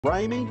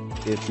Ramey,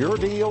 it's your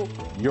deal,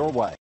 your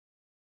way.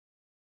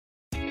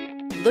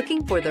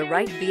 Looking for the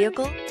right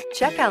vehicle?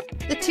 Check out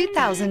the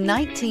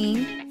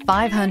 2019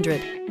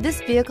 500. This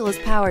vehicle is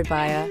powered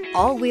by a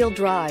all-wheel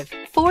drive,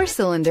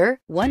 4-cylinder,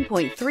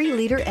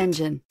 1.3-liter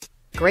engine.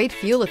 Great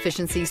fuel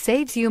efficiency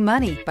saves you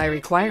money by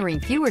requiring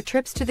fewer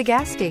trips to the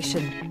gas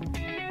station.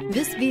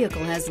 This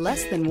vehicle has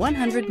less than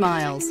 100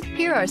 miles.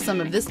 Here are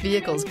some of this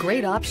vehicle's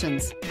great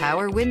options: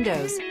 power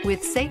windows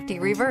with safety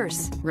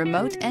reverse,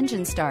 remote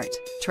engine start,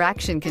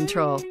 traction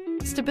control,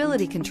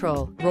 stability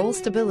control, roll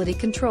stability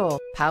control,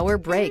 power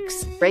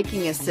brakes,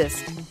 braking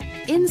assist.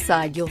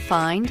 Inside you'll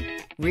find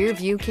rear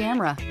view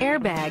camera,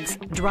 airbags,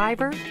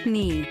 driver,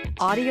 knee,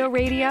 audio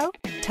radio,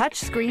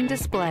 touchscreen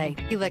display,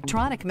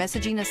 electronic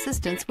messaging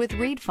assistance with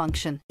read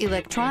function,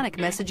 electronic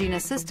messaging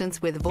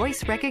assistance with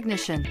voice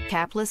recognition,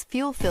 capless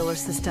fuel filler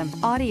system,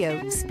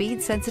 audio,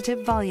 speed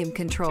sensitive volume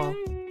control.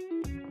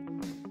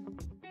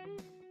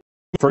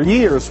 For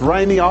years,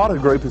 Ramey Auto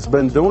Group has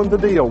been doing the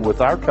deal with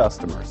our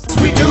customers.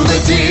 We do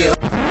the deal.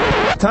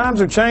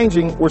 Times are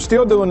changing. We're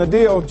still doing the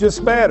deal,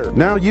 just better.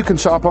 Now you can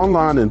shop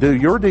online and do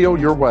your deal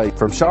your way,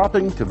 from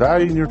shopping to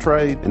valuing your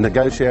trade and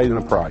negotiating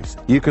a price.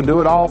 You can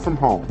do it all from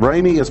home.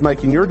 Ramey is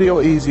making your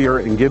deal easier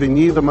and giving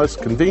you the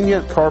most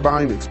convenient car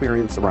buying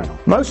experience around.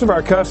 Most of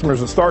our customers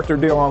that start their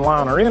deal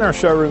online are in our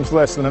showrooms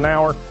less than an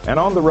hour and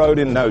on the road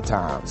in no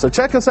time. So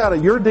check us out at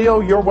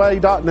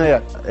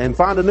yourdealyourway.net and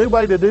find a new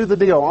way to do the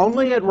deal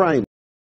only at Ramey.